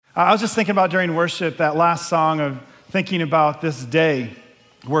I was just thinking about during worship, that last song of thinking about this day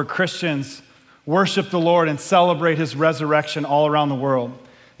where Christians worship the Lord and celebrate his resurrection all around the world.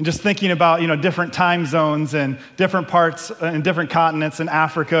 And just thinking about, different time zones and different parts and different continents in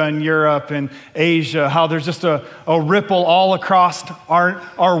Africa and Europe and Asia, how there's just a ripple all across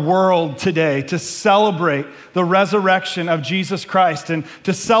our world today to celebrate the resurrection of Jesus Christ and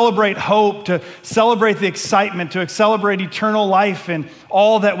to celebrate hope, to celebrate the excitement, to celebrate eternal life and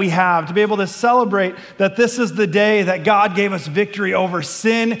all that we have, to be able to celebrate that this is the day that God gave us victory over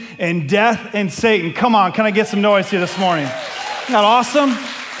sin and death and Satan. Come on, can I get some noise here this morning? Isn't that awesome?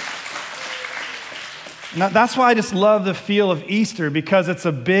 Now, that's why I just love the feel of Easter, because it's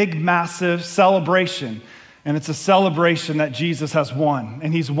a big, massive celebration. And it's a celebration that Jesus has won,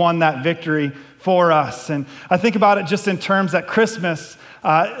 and he's won that victory for us. And I think about it just in terms that Christmas,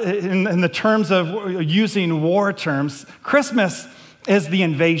 in the terms of using war terms, Christmas is the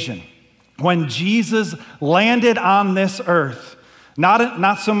invasion. When Jesus landed on this earth,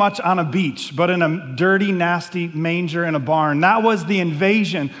 not so much on a beach, but in a dirty, nasty manger in a barn. That was the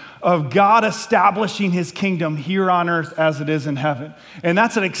invasion of God establishing his kingdom here on earth as it is in heaven. And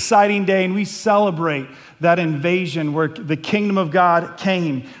that's an exciting day, and we celebrate that invasion where the kingdom of God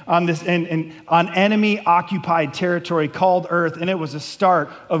came on this on enemy-occupied territory called earth, and it was a start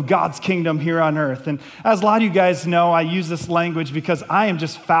of God's kingdom here on earth. And as a lot of you guys know, I use this language because I am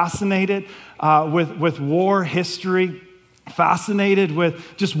just fascinated with war history, fascinated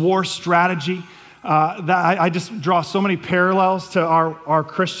with just war strategy. That I just draw so many parallels to our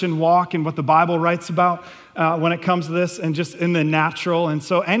Christian walk and what the Bible writes about when it comes to this and just in the natural. And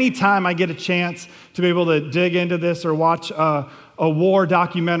so anytime I get a chance to be able to dig into this or watch a war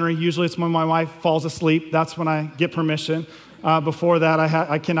documentary, usually it's when my wife falls asleep. That's when I get permission. Before that,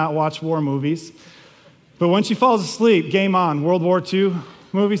 I cannot watch war movies. But when she falls asleep, game on. World War II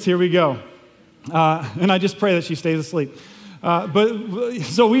movies, here we go. And I just pray that she stays asleep.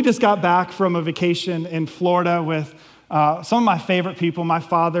 So we just got back from a vacation in Florida with some of my favorite people, my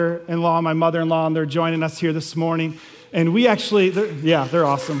father-in-law, my mother-in-law, and they're joining us here this morning. And we actually, they're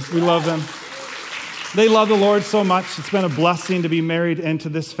awesome. We love them. They love the Lord so much. It's been a blessing to be married into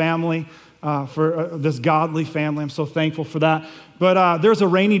this family, for this godly family. I'm so thankful for that. But there's a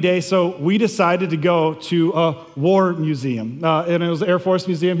rainy day, so we decided to go to a war museum. And it was the Air Force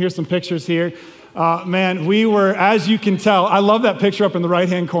Museum. Here's some pictures here. Man, we were, as you can tell, I love that picture up in the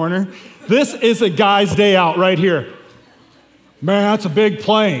right-hand corner. This is a guy's day out right here. Man, that's a big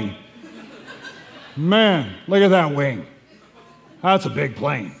plane. Man, look at that wing. That's a big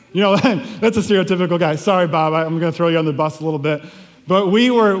plane. That's a stereotypical guy. Sorry, Bob, I'm going to throw you on the bus a little bit. But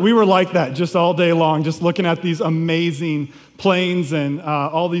we were like that just all day long, just looking at these amazing planes and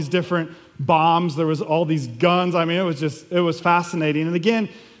all these different bombs. There was all these guns. I mean, it was fascinating. And again,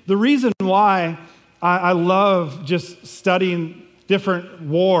 the reason why I love just studying different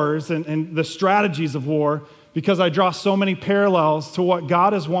wars and the strategies of war, because I draw so many parallels to what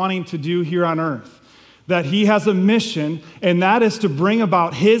God is wanting to do here on earth. That he has a mission, and that is to bring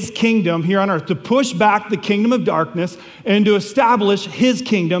about his kingdom here on earth, to push back the kingdom of darkness and to establish his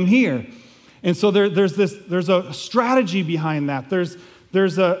kingdom here. And so there's a strategy behind that.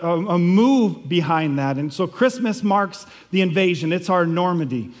 There's a move behind that. And so Christmas marks the invasion. It's our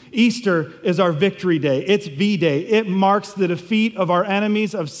Normandy. Easter is our victory day. It's V-Day. It marks the defeat of our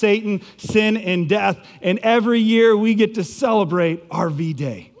enemies of Satan, sin, and death. And every year we get to celebrate our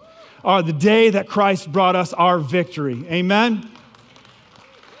V-Day, the day that Christ brought us our victory. Amen?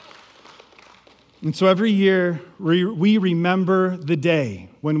 And so every year we remember the day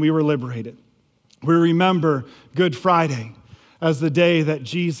when we were liberated. We remember Good Friday as the day that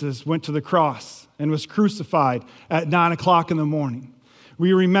Jesus went to the cross and was crucified at 9 o'clock in the morning.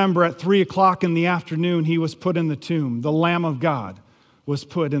 We remember at 3 o'clock in the afternoon, he was put in the tomb. The Lamb of God was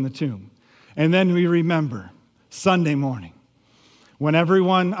put in the tomb. And then we remember Sunday morning when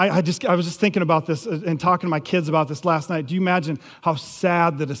everyone, I was just thinking about this and talking to my kids about this last night. Do you imagine how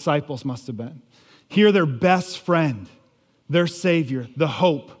sad the disciples must have been? Here, their best friend, their Savior, the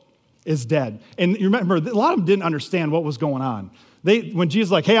hope, is dead. And you remember, a lot of them didn't understand what was going on. When Jesus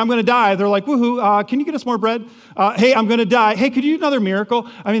was like, hey, I'm going to die, they're like, woohoo, can you get us more bread? Hey, I'm going to die. Hey, could you do another miracle?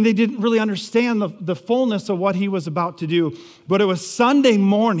 I mean, they didn't really understand the fullness of what he was about to do. But it was Sunday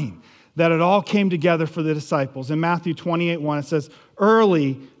morning that it all came together for the disciples. In Matthew 28:1, it says,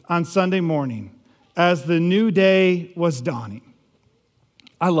 early on Sunday morning, as the new day was dawning.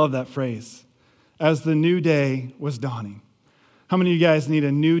 I love that phrase, as the new day was dawning. How many of you guys need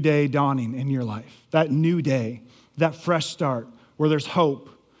a new day dawning in your life? That new day, that fresh start where there's hope.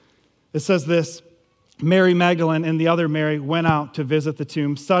 It says this, Mary Magdalene and the other Mary went out to visit the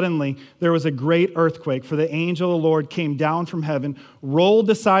tomb. Suddenly, there was a great earthquake, for the angel of the Lord came down from heaven, rolled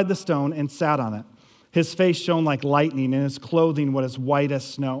aside the stone, and sat on it. His face shone like lightning, and his clothing was as white as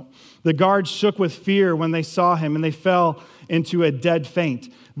snow. The guards shook with fear when they saw him, and they fell into a dead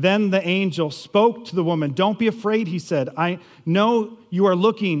faint. Then the angel spoke to the woman. "Don't be afraid," he said. "I know you are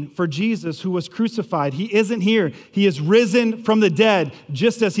looking for Jesus who was crucified. He isn't here. He is risen from the dead,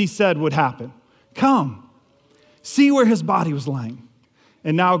 just as he said would happen. Come, see where his body was lying.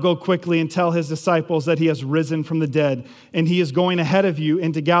 And now go quickly and tell his disciples that he has risen from the dead, and he is going ahead of you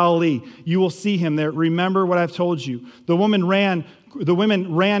into Galilee. You will see him there. Remember what I've told you." The women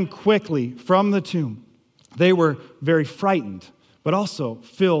ran quickly from the tomb. They were very frightened, but also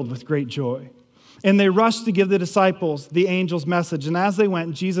filled with great joy. And they rushed to give the disciples the angel's message. And as they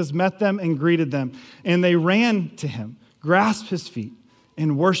went, Jesus met them and greeted them. And they ran to him, grasped his feet,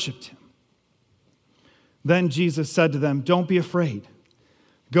 and worshiped him. Then Jesus said to them, "Don't be afraid.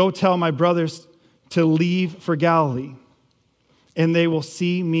 Go tell my brothers to leave for Galilee, and they will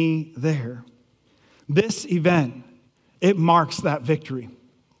see me there." This event, it marks that victory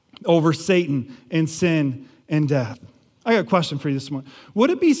over Satan and sin and death. I got a question for you this morning. Would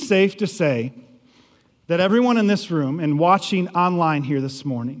it be safe to say that everyone in this room and watching online here this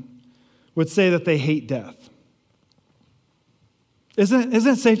morning would say that they hate death? Isn't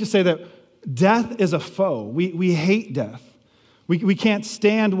it safe to say that death is a foe? We hate death. We can't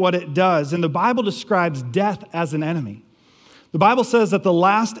stand what it does. And the Bible describes death as an enemy. The Bible says that the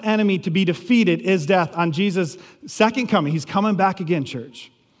last enemy to be defeated is death. On Jesus' second coming, he's coming back again,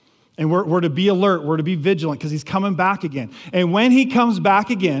 church. And we're to be alert, we're to be vigilant because he's coming back again. And when he comes back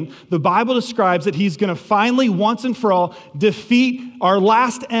again, the Bible describes that he's going to finally, once and for all, defeat our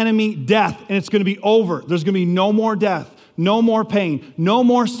last enemy, death. And it's going to be over. There's going to be no more death, no more pain, no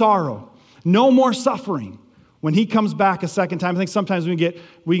more sorrow, no more suffering. When he comes back a second time, I think sometimes we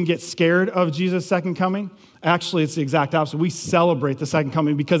can get scared of Jesus' second coming. Actually, it's the exact opposite. We celebrate the second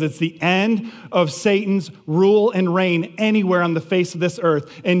coming because it's the end of Satan's rule and reign anywhere on the face of this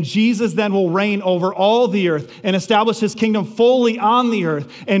earth. And Jesus then will reign over all the earth and establish his kingdom fully on the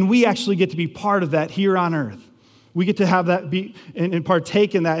earth. And we actually get to be part of that here on earth. We get to have that be and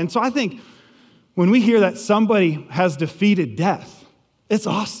partake in that. And so I think when we hear that somebody has defeated death, it's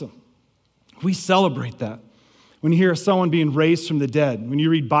awesome. We celebrate that. When you hear of someone being raised from the dead, when you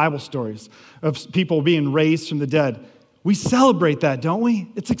read Bible stories of people being raised from the dead, we celebrate that, don't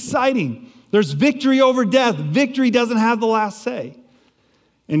we? It's exciting. There's victory over death. Victory doesn't have the last say.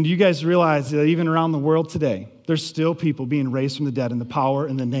 And you guys realize that even around the world today, there's still people being raised from the dead in the power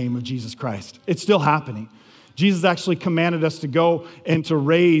and the name of Jesus Christ. It's still happening. Jesus actually commanded us to go and to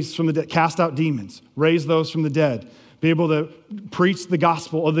raise from the dead, cast out demons, raise those from the dead, be able to preach the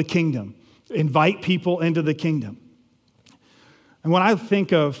gospel of the kingdom, invite people into the kingdom. And when I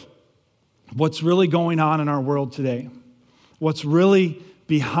think of what's really going on in our world today, what's really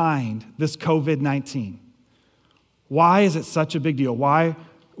behind this COVID-19, why is it such a big deal? Why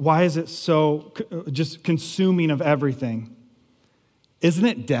is it so just consuming of everything? Isn't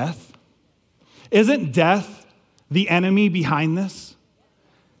it death? Isn't death the enemy behind this?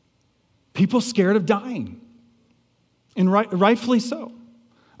 People scared of dying, and rightfully so.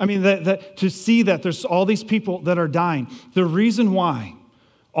 I mean, that to see that there's all these people that are dying. The reason why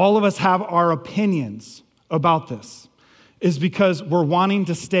all of us have our opinions about this is because we're wanting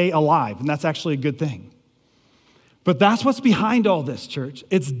to stay alive, and that's actually a good thing. But that's what's behind all this, church.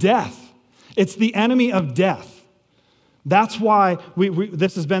 It's death. It's the enemy of death. That's why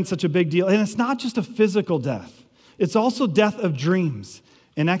this has been such a big deal. And it's not just a physical death. It's also death of dreams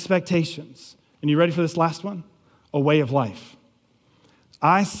and expectations. And you ready for this last one? A way of life.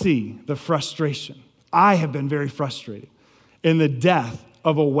 I see the frustration. I have been very frustrated in the death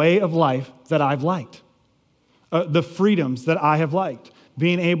of a way of life that I've liked. The freedoms that I have liked.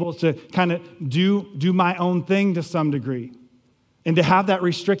 Being able to kind of do my own thing to some degree. And to have that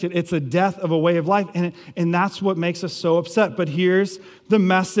restricted, it's a death of a way of life. And that's what makes us so upset. But here's the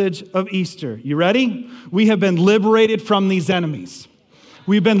message of Easter. You ready? We have been liberated from these enemies.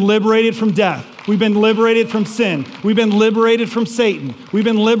 We've been liberated from death. We've been liberated from sin. We've been liberated from Satan. We've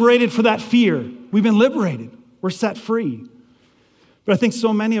been liberated from that fear. We've been liberated. We're set free. But I think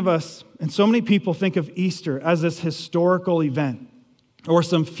so many of us and so many people think of Easter as this historical event or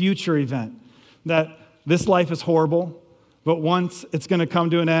some future event, that this life is horrible, but once it's going to come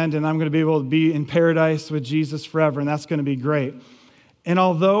to an end and I'm going to be able to be in paradise with Jesus forever, and that's going to be great. And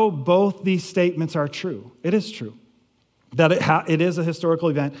although both these statements are true, it is true that it is a historical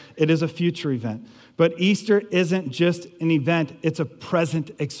event, it is a future event. But Easter isn't just an event, it's a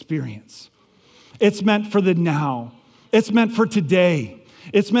present experience. It's meant for the now. It's meant for today.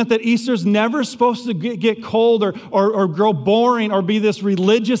 It's meant that Easter's never supposed to get cold or grow boring or be this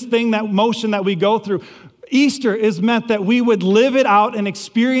religious thing, that motion that we go through. Easter is meant that we would live it out and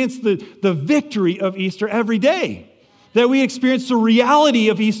experience the victory of Easter every day. That we experience the reality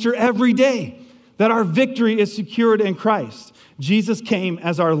of Easter every day. That our victory is secured in Christ. Jesus came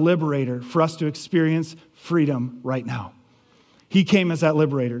as our liberator for us to experience freedom right now. He came as that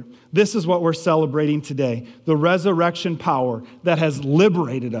liberator. This is what we're celebrating today. The resurrection power that has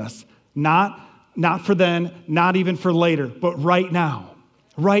liberated us. Not for then, not even for later, but right now.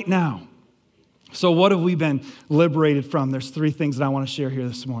 Right now. So what have we been liberated from? There's 3 things that I want to share here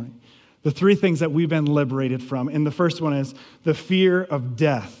this morning. The 3 things that we've been liberated from. And the first one is the fear of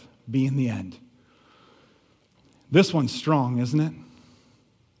death being the end. This one's strong, isn't it?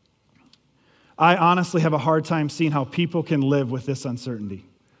 I honestly have a hard time seeing how people can live with this uncertainty.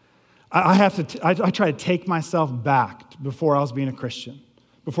 I try to take myself back before I was being a Christian,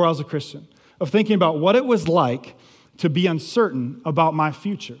 before I was a Christian, of thinking about what it was like to be uncertain about my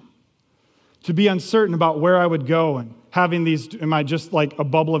future, to be uncertain about where I would go and having these, am I just like a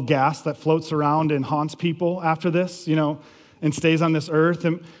bubble of gas that floats around and haunts people after this, and stays on this earth?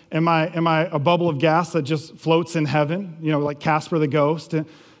 Am I a bubble of gas that just floats in heaven, like Casper the Ghost?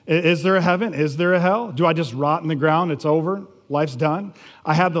 Is there a heaven? Is there a hell? Do I just rot in the ground? It's over? Life's done?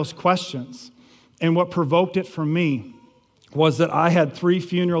 I had those questions. And what provoked it for me was that I had 3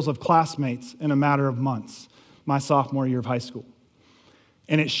 funerals of classmates in a matter of months, my sophomore year of high school.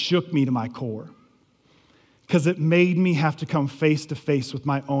 And it shook me to my core because it made me have to come face to face with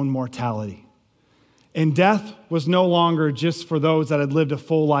my own mortality. And death was no longer just for those that had lived a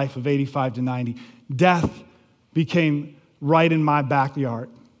full life of 85 to 90. Death became right in my backyard.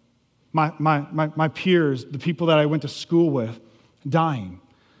 My peers, the people that I went to school with, dying.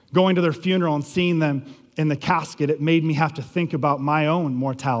 Going to their funeral and seeing them in the casket, it made me have to think about my own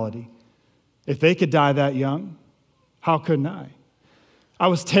mortality. If they could die that young, how couldn't I? I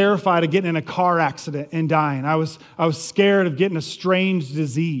was terrified of getting in a car accident and dying. I was scared of getting a strange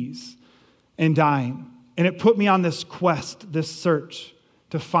disease and dying. And it put me on this quest, this search,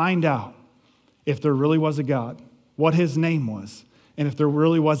 to find out if there really was a God, what his name was, and if there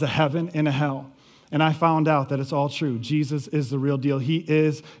really was a heaven and a hell. And I found out that it's all true. Jesus is the real deal. He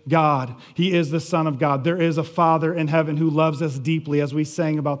is God. He is the Son of God. There is a Father in heaven who loves us deeply, as we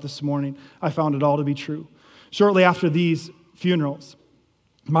sang about this morning. I found it all to be true. Shortly after these funerals,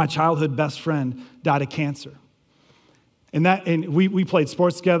 my childhood best friend died of cancer. And we played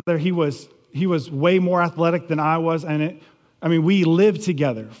sports together. He was way more athletic than I was. We lived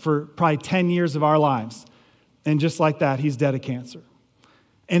together for probably 10 years of our lives. And just like that, he's dead of cancer.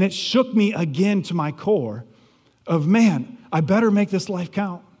 And it shook me again to my core of, man, I better make this life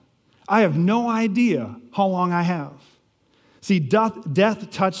count. I have no idea how long I have. See,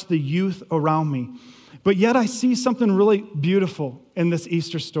 death touched the youth around me. But yet I see something really beautiful in this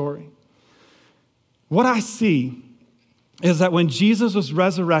Easter story. What I see is that when Jesus was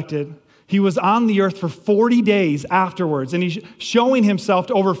resurrected, he was on the earth for 40 days afterwards, and he's showing himself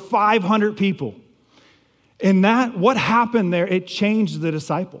to over 500 people. And what happened there, it changed the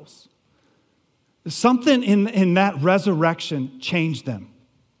disciples. Something in that resurrection changed them.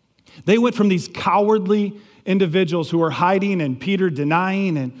 They went from these cowardly individuals who were hiding and Peter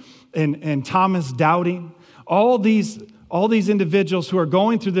denying and Thomas doubting, all these individuals who are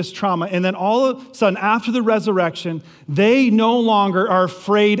going through this trauma, and then all of a sudden, after the resurrection, they no longer are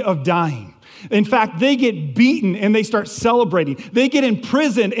afraid of dying. In fact, they get beaten and they start celebrating. They get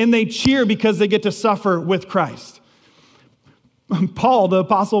imprisoned and they cheer because they get to suffer with Christ. Paul, the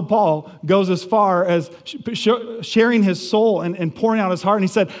Apostle Paul, goes as far as sharing his soul and pouring out his heart. And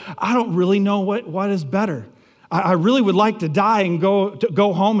he said, I don't really know what is better. I really would like to die and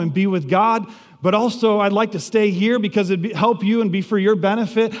go home and be with God, but also I'd like to stay here because it'd help you and be for your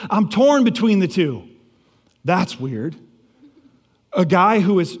benefit. I'm torn between the two. That's weird. A guy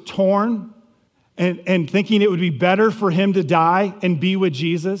who is torn and thinking it would be better for him to die and be with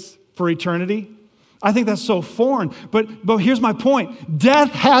Jesus for eternity. I think that's so foreign. But here's my point.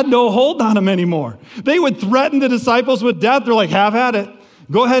 Death had no hold on him anymore. They would threaten the disciples with death. They're like, have at it.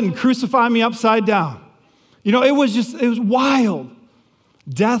 Go ahead and crucify me upside down. It was wild.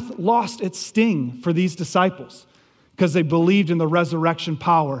 Death lost its sting for these disciples because they believed in the resurrection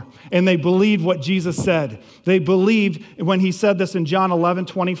power and they believed what Jesus said. They believed when he said this in John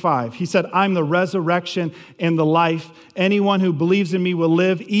 11:25. He said, I'm the resurrection and the life. Anyone who believes in me will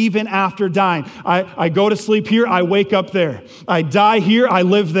live even after dying. I go to sleep here, I wake up there. I die here, I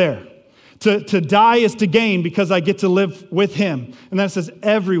live there. To die is to gain because I get to live with him. And then it says,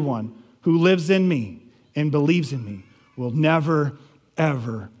 everyone who lives in me and believes in me will never,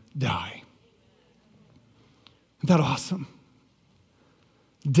 ever die. Isn't that awesome?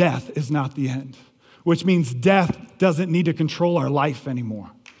 Death is not the end, which means death doesn't need to control our life anymore.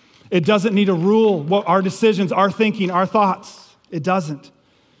 It doesn't need to rule what our decisions, our thinking, our thoughts. It doesn't.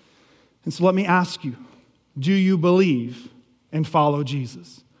 And so let me ask you, do you believe and follow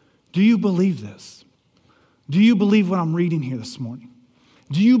Jesus? Do you believe this? Do you believe what I'm reading here this morning?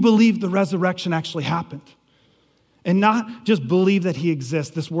 Do you believe the resurrection actually happened? And not just believe that he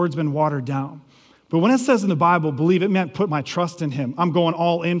exists. This word's been watered down. But when it says in the Bible, believe, it meant put my trust in him. I'm going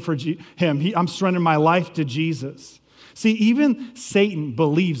all in for him. I'm surrendering my life to Jesus. See, even Satan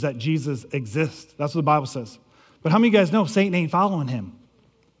believes that Jesus exists. That's what the Bible says. But how many of you guys know Satan ain't following him?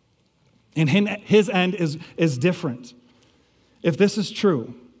 And his end is different. If this is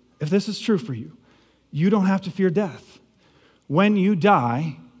true for you, you don't have to fear death. When you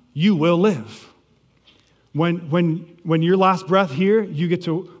die, you will live. When your last breath here, you get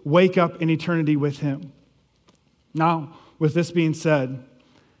to wake up in eternity with him. Now, with this being said,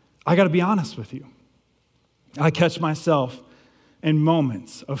 I got to be honest with you. I catch myself in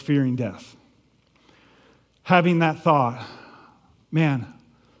moments of fearing death. Having that thought, man,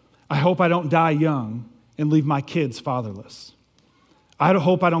 I hope I don't die young and leave my kids fatherless. I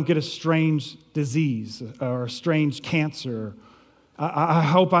hope I don't get a strange disease or a strange cancer. I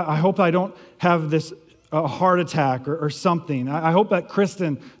hope I don't have this heart attack or something. I hope that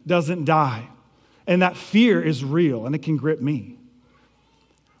Kristen doesn't die. And that fear is real and it can grip me.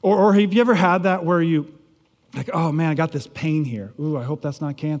 Or have you ever had that where you, like, oh man, I got this pain here. Ooh, I hope that's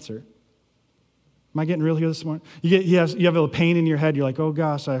not cancer. Am I getting real here this morning? You have a pain in your head. You're like, oh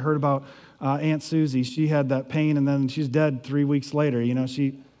gosh, I heard about Aunt Susie. She had that pain and then she's dead 3 weeks later.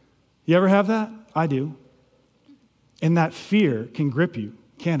 You ever have that? I do. And that fear can grip you,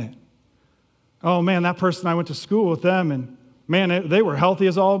 can't it? Oh man, that person, I went to school with them and man, they were healthy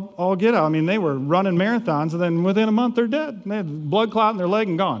as all get out. I mean, they were running marathons and then within a month they're dead. They had blood clot in their leg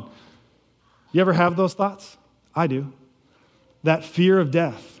and gone. You ever have those thoughts? I do. That fear of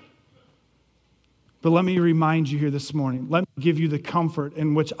death. But let me remind you here this morning. Let me give you the comfort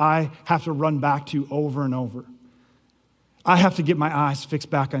in which I have to run back to over and over. I have to get my eyes fixed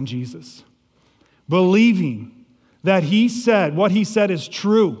back on Jesus. Believing that he said, what he said is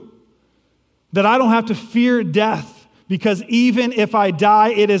true. That I don't have to fear death because even if I die,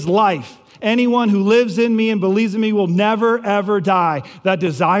 it is life. Anyone who lives in me and believes in me will never, ever die. That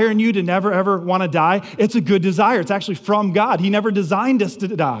desire in you to never, ever want to die, it's a good desire. It's actually from God. He never designed us to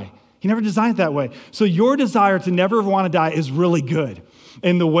die. He never designed it that way. So your desire to never want to die is really good.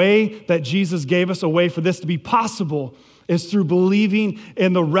 And the way that Jesus gave us a way for this to be possible is through believing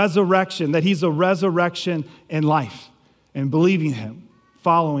in the resurrection, that he's a resurrection in life, and believing him,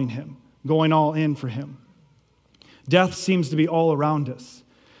 following him, going all in for him. Death seems to be all around us.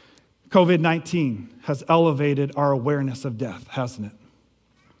 COVID-19 has elevated our awareness of death, hasn't it?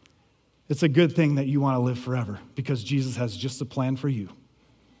 It's a good thing that you want to live forever because Jesus has just a plan for you.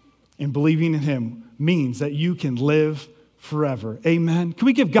 And believing in him means that you can live forever. Amen. Can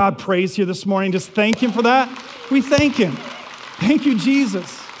we give God praise here this morning? Just thank him for that. We thank him. Thank you,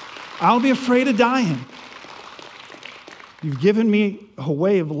 Jesus. I'll be afraid of dying. You've given me a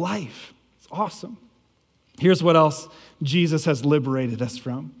way of life. It's awesome. Here's what else Jesus has liberated us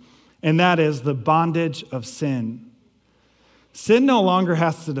from, and that is the bondage of sin. Sin no longer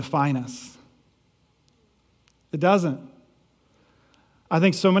has to define us. It doesn't. I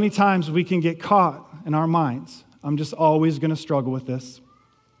think so many times we can get caught in our minds. I'm just always going to struggle with this.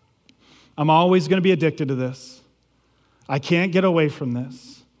 I'm always going to be addicted to this. I can't get away from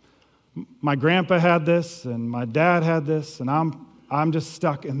this. My grandpa had this, and my dad had this, and I'm just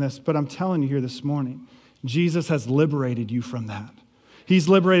stuck in this. But I'm telling you here this morning, Jesus has liberated you from that. He's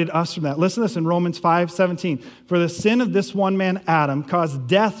liberated us from that. Listen to this in Romans 5:17. For the sin of this one man, Adam, caused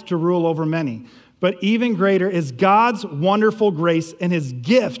death to rule over many. But even greater is God's wonderful grace and his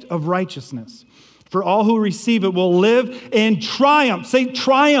gift of righteousness. For all who receive it will live in triumph. Say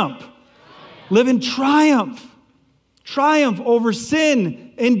triumph. Live in triumph. Triumph over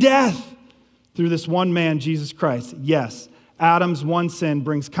sin and death through this one man, Jesus Christ. Yes, Adam's one sin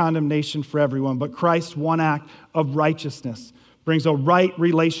brings condemnation for everyone, but Christ's one act of righteousness brings a right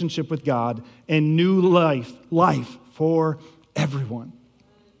relationship with God and new life for everyone.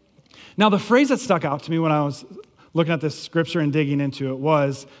 Now, the phrase that stuck out to me when I was looking at this scripture and digging into it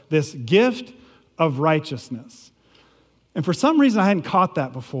was this gift of righteousness. And for some reason, I hadn't caught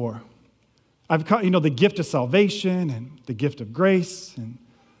that before. I've caught, the gift of salvation and the gift of grace and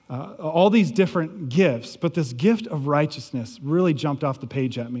all these different gifts. But this gift of righteousness really jumped off the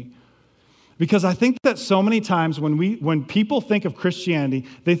page at me. Because I think that so many times when people think of Christianity,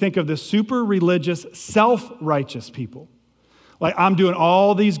 they think of the super religious, self-righteous people. Like, I'm doing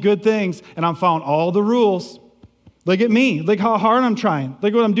all these good things and I'm following all the rules. Look at me. Look how hard I'm trying.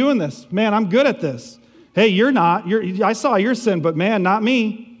 Look what I'm doing this. Man, I'm good at this. Hey, you're not. I saw your sin, but man, not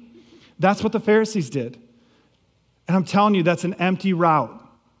me. That's what the Pharisees did. And I'm telling you, that's an empty route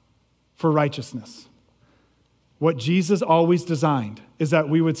for righteousness. What Jesus always designed is that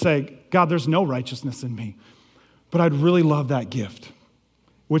we would say, God, there's no righteousness in me, but I'd really love that gift,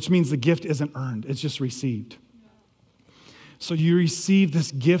 which means the gift isn't earned, it's just received. So you receive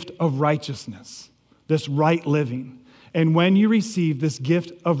this gift of righteousness, this right living. And when you receive this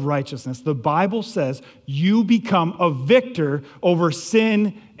gift of righteousness, the Bible says you become a victor over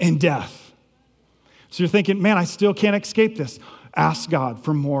sin and death. So you're thinking, man, I still can't escape this. Ask God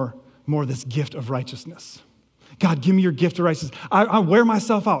for more of this gift of righteousness. God, give me your gift of righteousness. I wear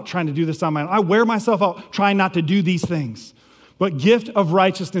myself out trying to do this on my own. I wear myself out trying not to do these things. But gift of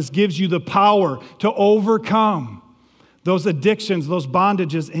righteousness gives you the power to overcome those addictions, those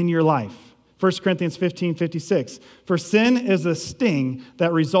bondages in your life. 1 Corinthians 15:56. For sin is a sting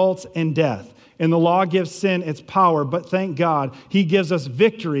that results in death. And the law gives sin its power, but thank God, he gives us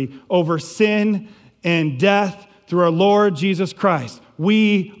victory over sin and death through our Lord Jesus Christ.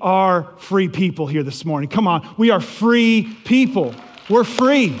 We are free people here this morning. Come on, we are free people. We're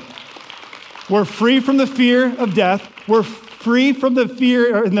free. We're free from the fear of death. We're free from the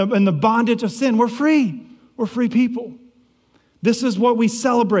fear and the bondage of sin. We're free. We're free people. This is what we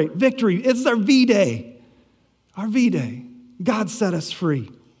celebrate, victory. It's our V-Day. Our V-Day. God set us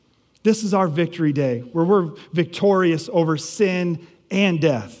free. This is our victory day where we're victorious over sin and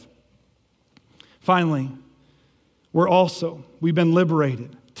death. Finally, we've been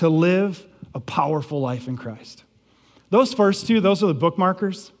liberated to live a powerful life in Christ. Those first two, those are the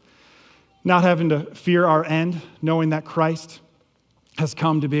bookmarkers. Not having to fear our end, knowing that Christ has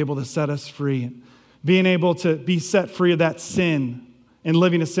come to be able to set us free. Being able to be set free of that sin and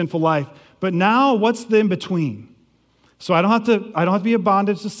living a sinful life. But now, what's the in-between? So I don't have to be a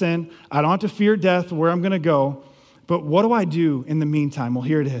bondage to sin. I don't have to fear death, where I'm going to go. But what do I do in the meantime? Well,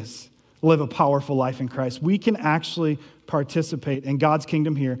 here it is. Live a powerful life in Christ. We can actually participate in God's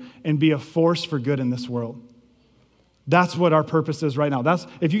kingdom here and be a force for good in this world. That's what our purpose is right now.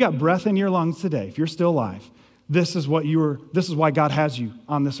 If you got breath in your lungs today, if you're still alive, this is why God has you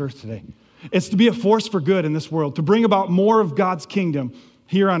on this earth today. It's to be a force for good in this world, to bring about more of God's kingdom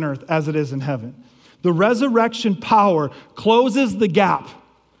here on earth as it is in heaven. The resurrection power closes the gap.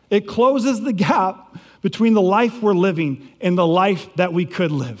 It closes the gap between the life we're living and the life that we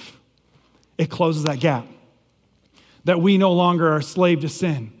could live. It closes that gap. That we no longer are a slave to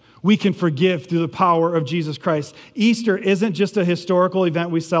sin. We can forgive through the power of Jesus Christ. Easter isn't just a historical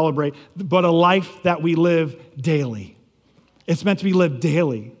event we celebrate, but a life that we live daily. It's meant to be lived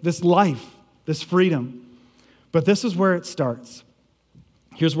daily, this life, this freedom. But this is where it starts.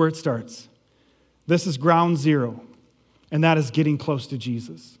 Here's where it starts. This is ground zero, and that is getting close to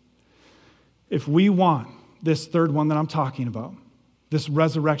Jesus. If we want this third one that I'm talking about, this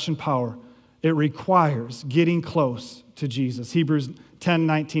resurrection power, it requires getting close to Jesus. Hebrews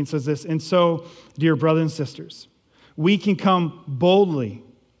 10:19 says this, and so, dear brothers and sisters, we can come boldly.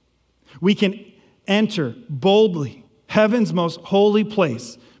 We can enter boldly heaven's most holy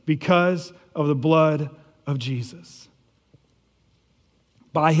place because of the blood of Jesus.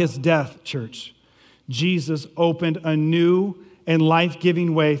 By his death, church, Jesus opened a new and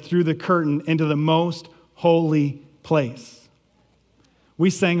life-giving way through the curtain into the most holy place. We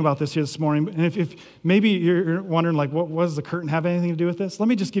sang about this here this morning, and if maybe you're wondering, like, what does the curtain have anything to do with this? Let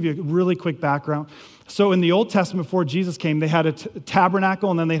me just give you a really quick background. So in the Old Testament, before Jesus came, they had a tabernacle,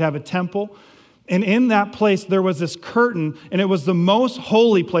 and then they'd have a temple. And in that place, there was this curtain, and it was the most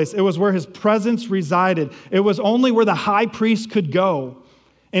holy place. It was where his presence resided. It was only where the high priest could go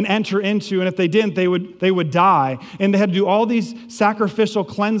and enter into, and if they didn't, they would die. And they had to do all these sacrificial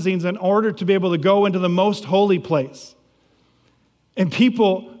cleansings in order to be able to go into the most holy place. And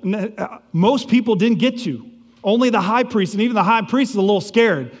most people didn't get to. Only the high priest, and even the high priest is a little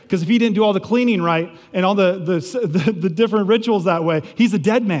scared, because if he didn't do all the cleaning right and all the different rituals that way, he's a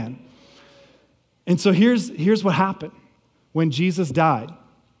dead man. And so here's what happened when Jesus died.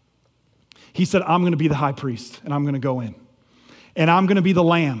 He said, I'm going to be the high priest, and I'm going to go in. And I'm going to be the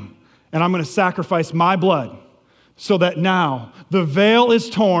lamb, and I'm going to sacrifice my blood so that now the veil is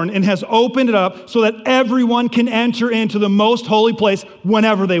torn and has opened it up so that everyone can enter into the most holy place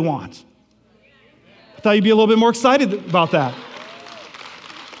whenever they want. I thought you'd be a little bit more excited about that.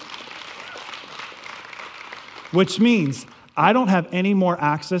 Which means I don't have any more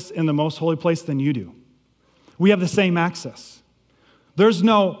access in the most holy place than you do. We have the same access. There's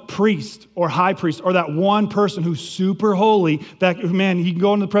no priest or high priest or that one person who's super holy that, man, he can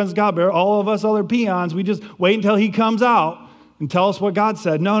go into the presence of God, but all of us other peons, we just wait until he comes out and tell us what God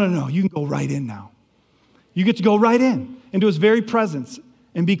said. No. You can go right in now. You get to go right in into his very presence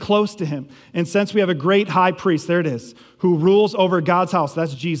and be close to him. And since we have a great high priest, there it is, who rules over God's house,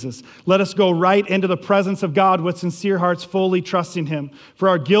 that's Jesus, let us go right into the presence of God with sincere hearts, fully trusting him. For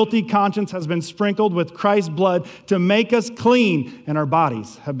our guilty conscience has been sprinkled with Christ's blood to make us clean, and our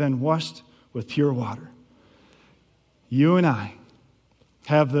bodies have been washed with pure water. You and I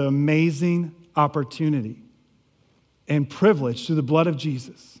have the amazing opportunity and privilege through the blood of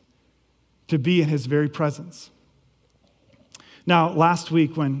Jesus to be in his very presence. Now, last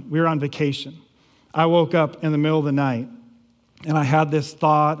week when we were on vacation, I woke up in the middle of the night and I had this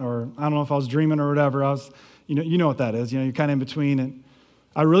thought, or I don't know if I was dreaming or whatever. I was, you know what that is. You're kind of in between. And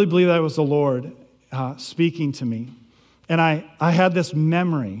I really believe that it was the Lord speaking to me. And I had this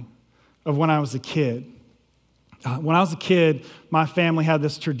memory of when I was a kid. When I was a kid, my family had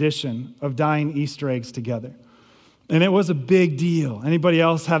this tradition of dyeing Easter eggs together. And it was a big deal. Anybody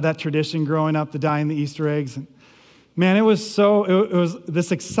else have that tradition growing up, the dyeing the Easter eggs? And man, it was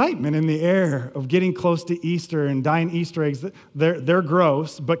this excitement in the air of getting close to Easter and dyeing Easter eggs. They're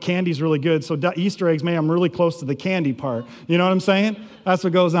gross, but candy's really good. So Easter eggs, man, I'm really close to the candy part. You know what I'm saying? That's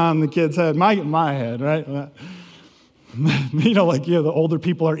what goes on in the kid's head, my head, right? The older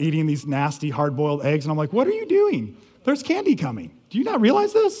people are eating these nasty hard-boiled eggs, and I'm like, what are you doing? There's candy coming. Do you not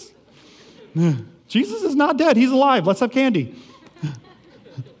realize this? Jesus is not dead. He's alive. Let's have candy.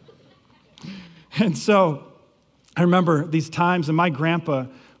 And so I remember these times, and my grandpa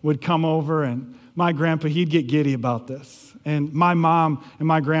would come over, and my grandpa, he'd get giddy about this. And my mom and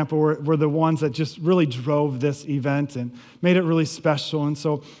my grandpa were the ones that just really drove this event and made it really special. And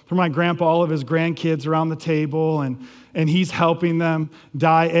so for my grandpa, all of his grandkids around the table, and he's helping them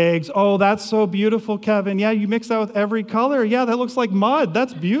dye eggs. Oh, that's so beautiful, Kevin. Yeah, you mix that with every color. Yeah, that looks like mud.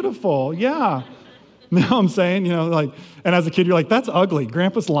 That's beautiful. Yeah. You know what I'm saying? And as a kid, you're like, that's ugly.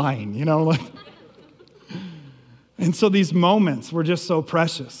 Grandpa's lying, And so these moments were just so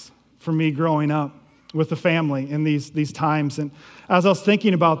precious for me growing up with the family in these times. And as I was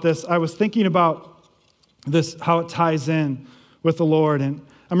thinking about this, I was thinking about this, how it ties in with the Lord. And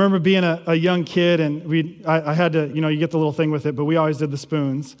I remember being a young kid, and I had to, you get the little thing with it, but we always did the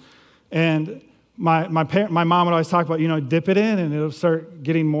spoons. And my mom would always talk about, dip it in, and it'll start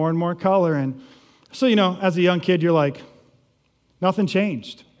getting more and more color. And so, as a young kid, you're like, nothing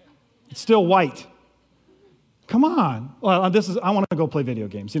changed. It's still white. Come on. Well, I want to go play video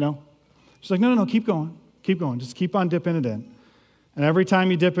games, She's like, no, keep going. Keep going. Just keep on dipping it in. And every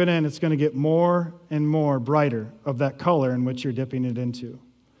time you dip it in, it's going to get more and more brighter of that color in which you're dipping it into.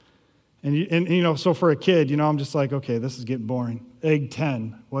 And so for a kid, I'm just like, okay, this is getting boring. Egg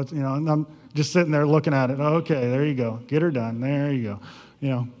 10. What, and I'm just sitting there looking at it. Okay, there you go. Get her done. There you go.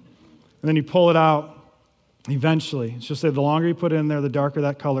 And then you pull it out. Eventually, she'll say the longer you put it in there, the darker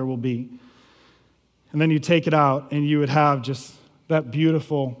that color will be. And then you take it out, and you would have just that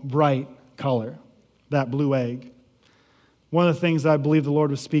beautiful, bright color, that blue egg. One of the things that I believe the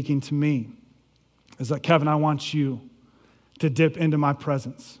Lord was speaking to me is that, Kevin, I want you to dip into my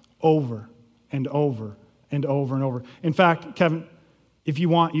presence over and over and over and over. In fact, Kevin, if you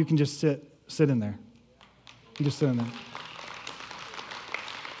want, you can just sit in there. You can just sit in there.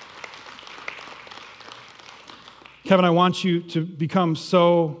 Kevin, I want you to become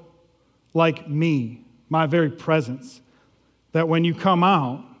so like me, my very presence, that when you come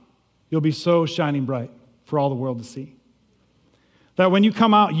out, you'll be so shining bright for all the world to see. That when you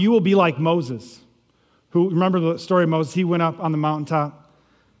come out, you will be like Moses, who, remember the story of Moses? He went up on the mountaintop,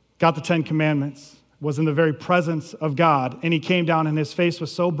 got the 10 Commandments, was in the very presence of God, and he came down, and his face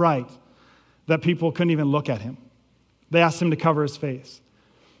was so bright that people couldn't even look at him. They asked him to cover his face.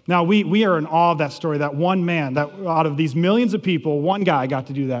 Now, we are in awe of that story, that one man, that out of these millions of people, one guy got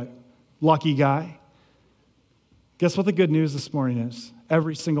to do that. Lucky guy. Guess what the good news this morning is?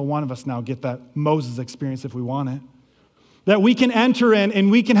 Every single one of us now get that Moses experience if we want it. That we can enter in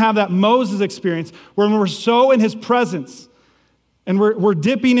and we can have that Moses experience where we're so in his presence and we're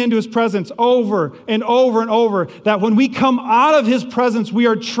dipping into his presence over and over and over, that when we come out of his presence, we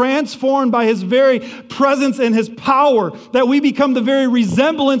are transformed by his very presence and his power, that we become the very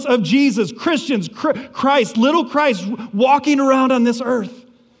resemblance of Jesus, Christians, Christ, little Christ walking around on this earth.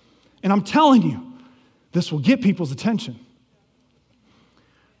 And I'm telling you, this will get people's attention.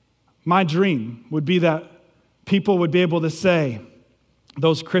 My dream would be that people would be able to say,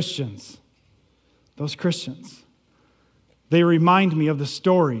 those Christians, They remind me of the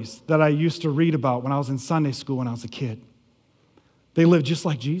stories that I used to read about when I was in Sunday school when I was a kid. They live just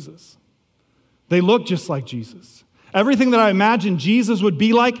like Jesus. They look just like Jesus. Everything that I imagined Jesus would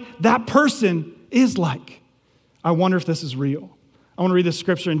be like, that person is like. I wonder if this is real. I want to read this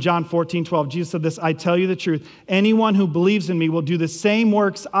scripture in John 14:12. Jesus said this, I tell you the truth, anyone who believes in me will do the same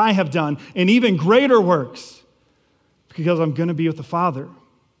works I have done, and even greater works, because I'm going to be with the Father.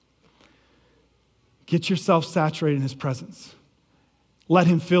 Get yourself saturated in his presence. Let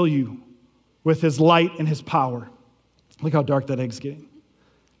him fill you with his light and his power. Look how dark that egg's getting.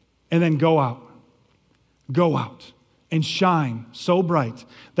 And then go out. Go out and shine so bright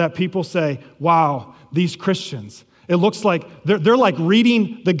that people say, wow, these Christians, it looks like they're like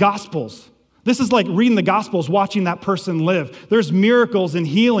reading the Gospels. This is like reading the Gospels, watching that person live. There's miracles and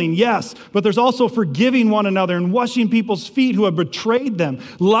healing, yes, but there's also forgiving one another and washing people's feet who have betrayed them,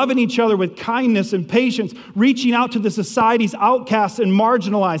 loving each other with kindness and patience, reaching out to the society's outcasts and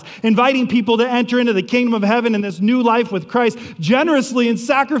marginalized, inviting people to enter into the kingdom of heaven in this new life with Christ, generously and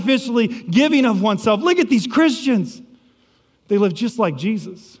sacrificially giving of oneself. Look at these Christians. They live just like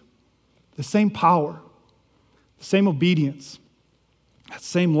Jesus. The same power, the same obedience, that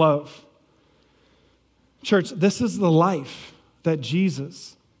same love. Church, this is the life that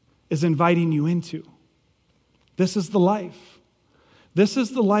Jesus is inviting you into. This is the life. This is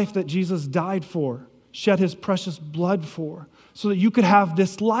the life that Jesus died for, shed his precious blood for, so that you could have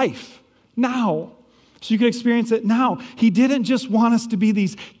this life now, so you could experience it now. He didn't just want us to be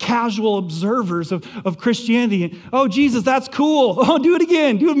these casual observers of Christianity. Oh, Jesus, that's cool. Oh, do it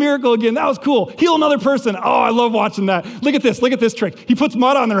again. Do a miracle again. That was cool. Heal another person. Oh, I love watching that. Look at this. Look at this trick. He puts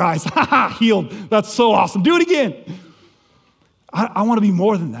mud on their eyes. Ha ha, healed. That's so awesome. Do it again. I want to be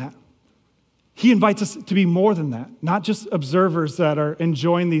more than that. He invites us to be more than that, not just observers that are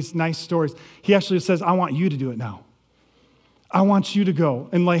enjoying these nice stories. He actually says, I want you to do it now. I want you to go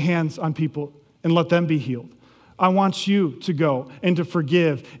and lay hands on people and let them be healed. I want you to go and to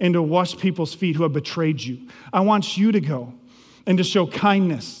forgive and to wash people's feet who have betrayed you. I want you to go and to show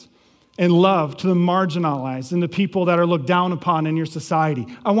kindness and love to the marginalized and the people that are looked down upon in your society.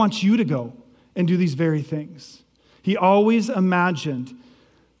 I want you to go and do these very things. He always imagined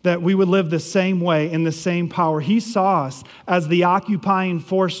that we would live the same way in the same power. He saw us as the occupying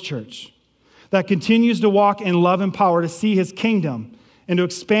force, church, that continues to walk in love and power to see his kingdom and to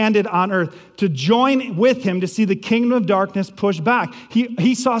expand it on earth, to join with him to see the kingdom of darkness pushed back.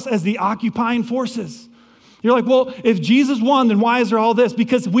 He saw us as the occupying forces. You're like, well, if Jesus won, then why is there all this?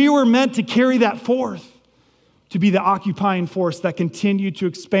 Because we were meant to carry that forth, to be the occupying force that continued to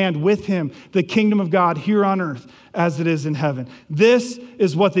expand with him the kingdom of God here on earth as it is in heaven. This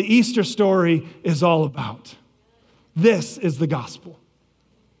is what the Easter story is all about. This is the gospel.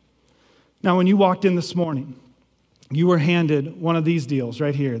 Now, when you walked in this morning, you were handed one of these deals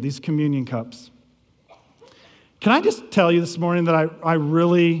right here, these communion cups. Can I just tell you this morning that I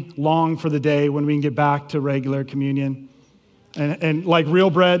really long for the day when we can get back to regular communion and like real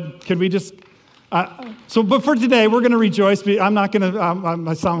bread? Can we just, but for today, we're going to rejoice. I'm not going to,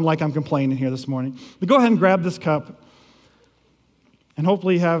 I sound like I'm complaining here this morning. But go ahead and grab this cup and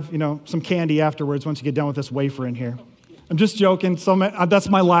hopefully have, some candy afterwards once you get done with this wafer in here. I'm just joking. That's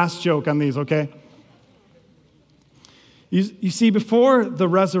my last joke on these, okay? You see, before the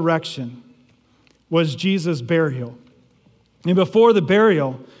resurrection was Jesus' burial. And before the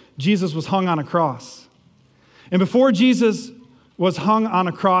burial, Jesus was hung on a cross. And before Jesus was hung on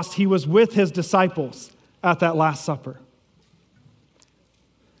a cross, he was with his disciples at that Last Supper.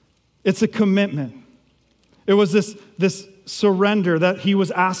 It's a commitment. It was this surrender that he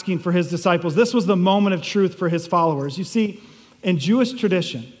was asking for his disciples. This was the moment of truth for his followers. You see, in Jewish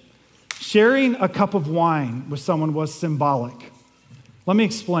tradition, sharing a cup of wine with someone was symbolic. Let me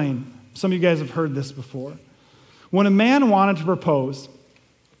explain. Some of you guys have heard this before. When a man wanted to propose,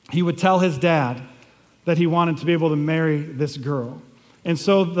 he would tell his dad that he wanted to be able to marry this girl. And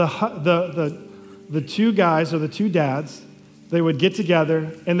so the two guys or the two dads, they would get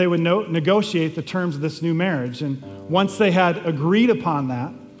together and they would negotiate the terms of this new marriage. And once they had agreed upon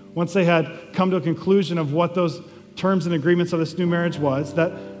that, once they had come to a conclusion of what those terms and agreements of this new marriage was,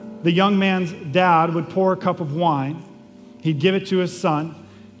 that the young man's dad would pour a cup of wine, he'd give it to his son,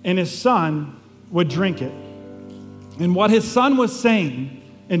 and his son would drink it. And what his son was saying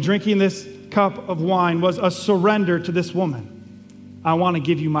in drinking this cup of wine was a surrender to this woman. I want to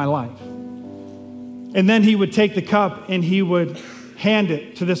give you my life. And then he would take the cup and he would hand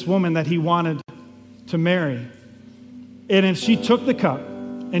it to this woman that he wanted to marry. And as she took the cup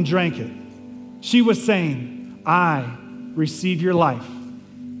and drank it, she was saying, I receive your life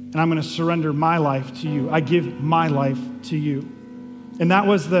and I'm going to surrender my life to you. I give my life to you. And that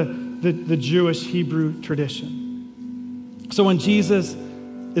was the Jewish Hebrew tradition. So when Jesus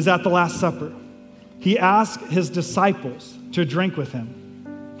is at the Last Supper, he asked his disciples to drink with him.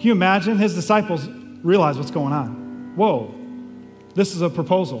 Can you imagine? His disciples realize what's going on. Whoa, this is a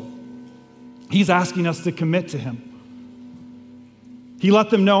proposal. He's asking us to commit to him. He let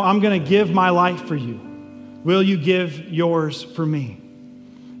them know, I'm going to give my life for you. Will you give yours for me?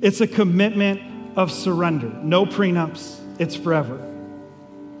 It's a commitment of surrender. No prenups. It's forever.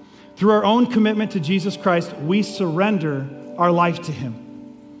 Through our own commitment to Jesus Christ, we surrender our life to him.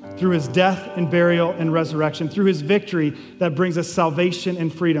 Through his death and burial and resurrection, through his victory that brings us salvation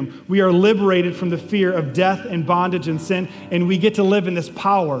and freedom. We are liberated from the fear of death and bondage and sin, and we get to live in this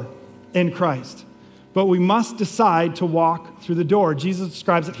power in Christ. But we must decide to walk through the door. Jesus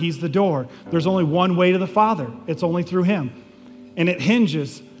describes that he's the door. There's only one way to the Father. It's only through him. And it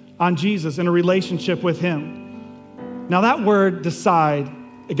hinges on Jesus in a relationship with him. Now that word decide,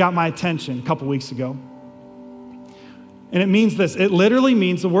 it got my attention a couple weeks ago. And it means this. It literally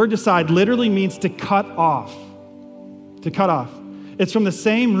means, the word decide literally means to cut off. To cut off. It's from the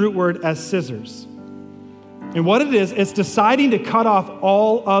same root word as scissors. And what it is, it's deciding to cut off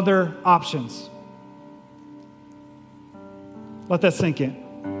all other options. Let that sink in.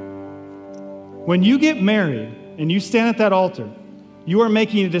 When you get married and you stand at that altar, you are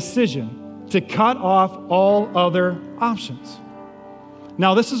making a decision to cut off all other options.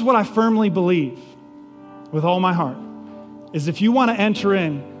 Now, this is what I firmly believe with all my heart, is if you want to enter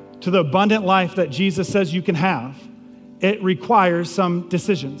in to the abundant life that Jesus says you can have, it requires some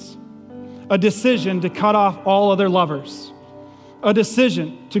decisions. A decision to cut off all other lovers. A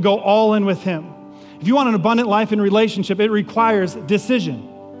decision to go all in with him. If you want an abundant life in relationship, it requires decision.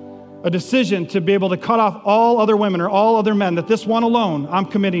 A decision to be able to cut off all other women or all other men, that this one alone I'm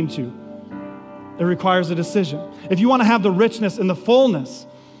committing to. It requires a decision. If you want to have the richness and the fullness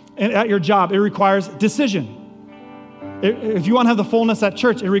at your job, it requires decision. If you want to have the fullness at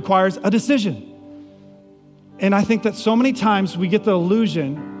church, it requires a decision. And I think that so many times we get the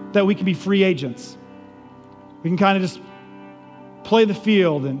illusion that we can be free agents. We can kind of just play the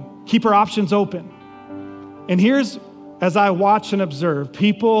field and keep our options open. And here's, as I watch and observe,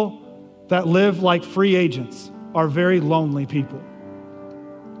 people that live like free agents are very lonely people.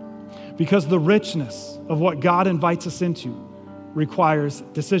 Because the richness of what God invites us into requires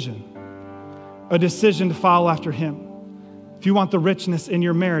decision. A decision to follow after him. If you want the richness in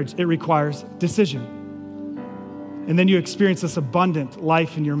your marriage, it requires decision. And then you experience this abundant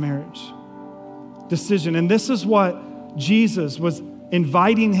life in your marriage. Decision. And this is what Jesus was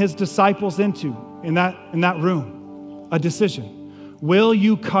inviting his disciples into in that room. A decision. Will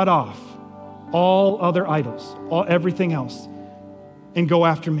you cut off all other idols, everything else, and go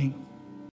after me?